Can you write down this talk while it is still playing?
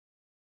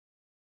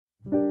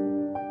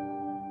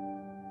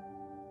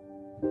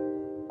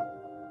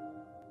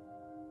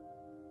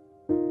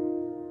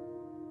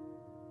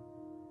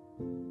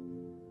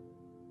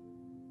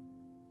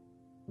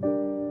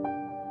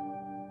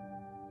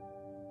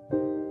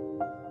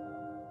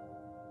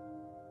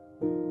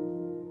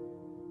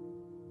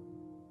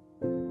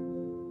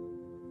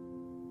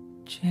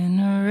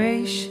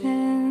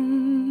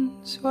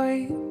Generations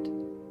wait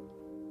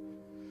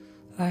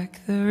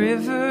like the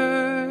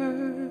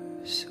river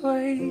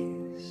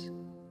sways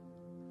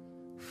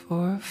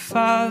for a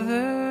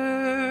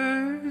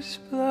father's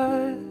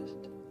blood,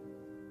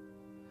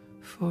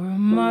 for a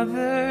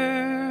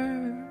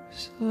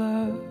mother's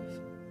love,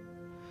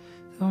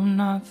 though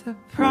not the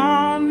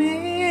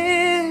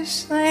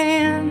promised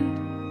land,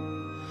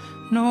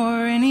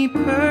 nor any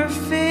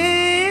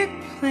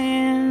perfect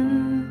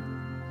plan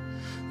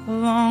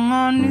along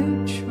our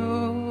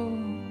neutral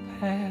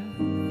path,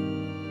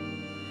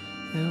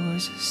 there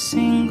was a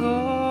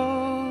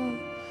single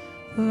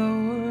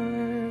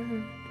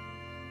lowered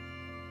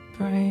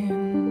branch.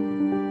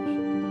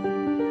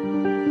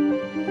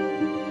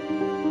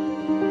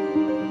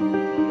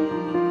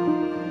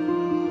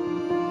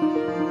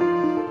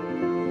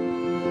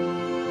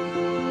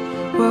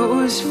 What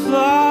was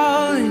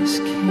flawless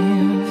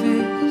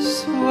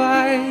canvas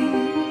white?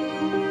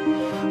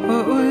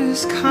 What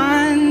was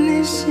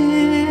kindness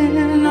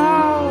in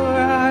our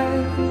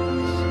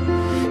eyes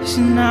is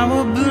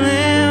now a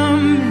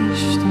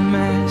blemished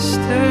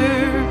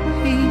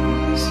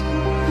masterpiece,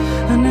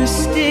 an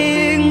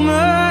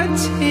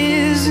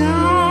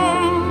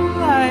astigmatism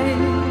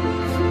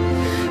life.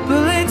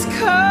 But let's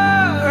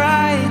cut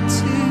right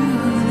to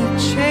the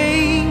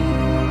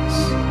chase,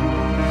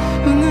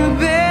 when the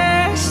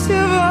best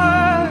of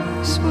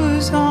us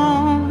was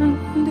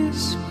on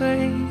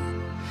display,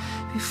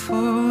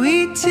 before we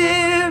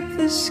tip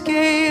the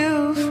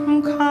scale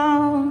from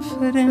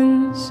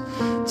confidence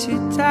to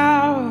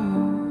doubt.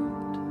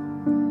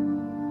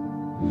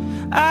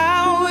 I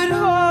would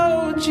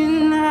hold you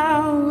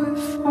now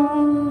if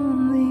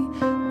only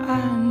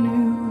I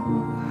knew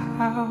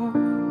how.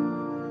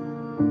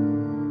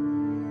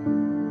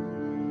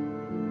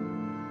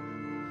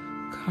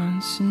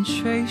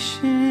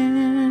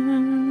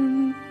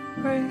 Concentration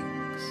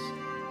breaks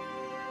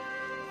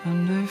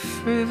under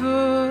frivolous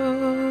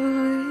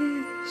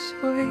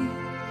weight.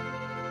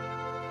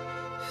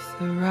 If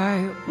the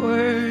right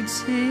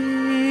words exist,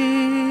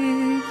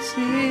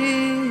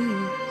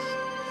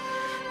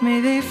 may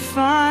they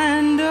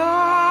find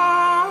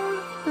our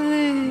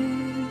lips.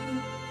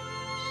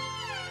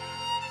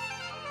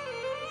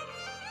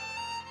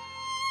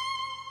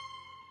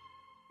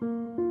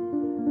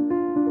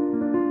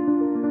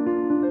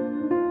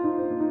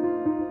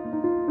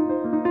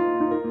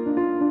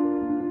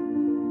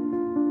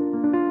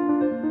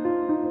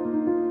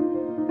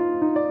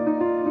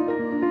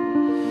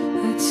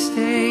 Let's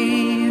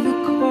stay the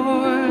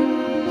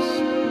course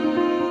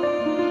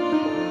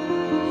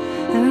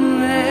and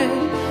let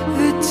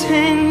the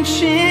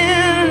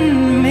tension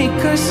make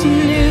us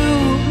new.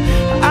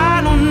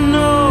 I don't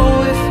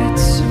know if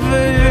it's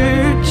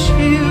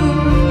virtue.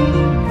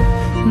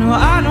 No,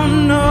 I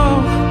don't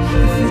know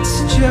if it's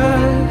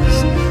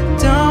just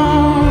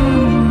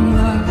dumb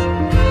luck.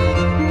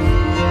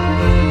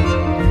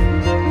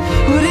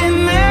 Would it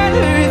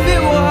matter if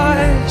it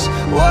was?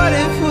 What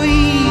if we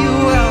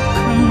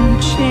welcome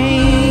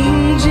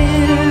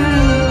changing?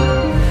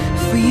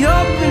 If we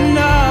opened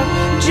up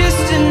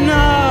just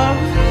enough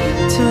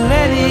to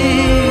let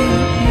it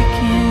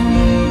begin,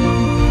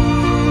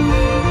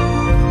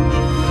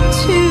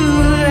 to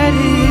let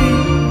it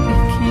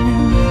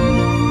begin.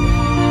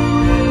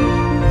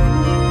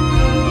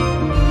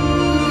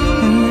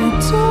 And the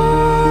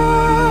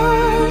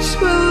doors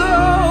will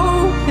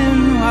open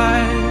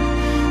wide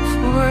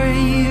for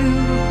you.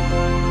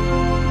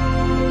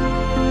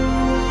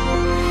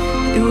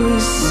 It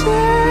was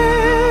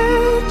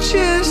said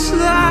just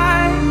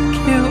like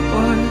it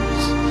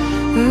was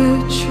the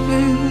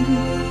truth.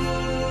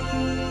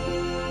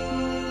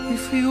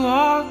 If we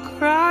walk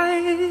right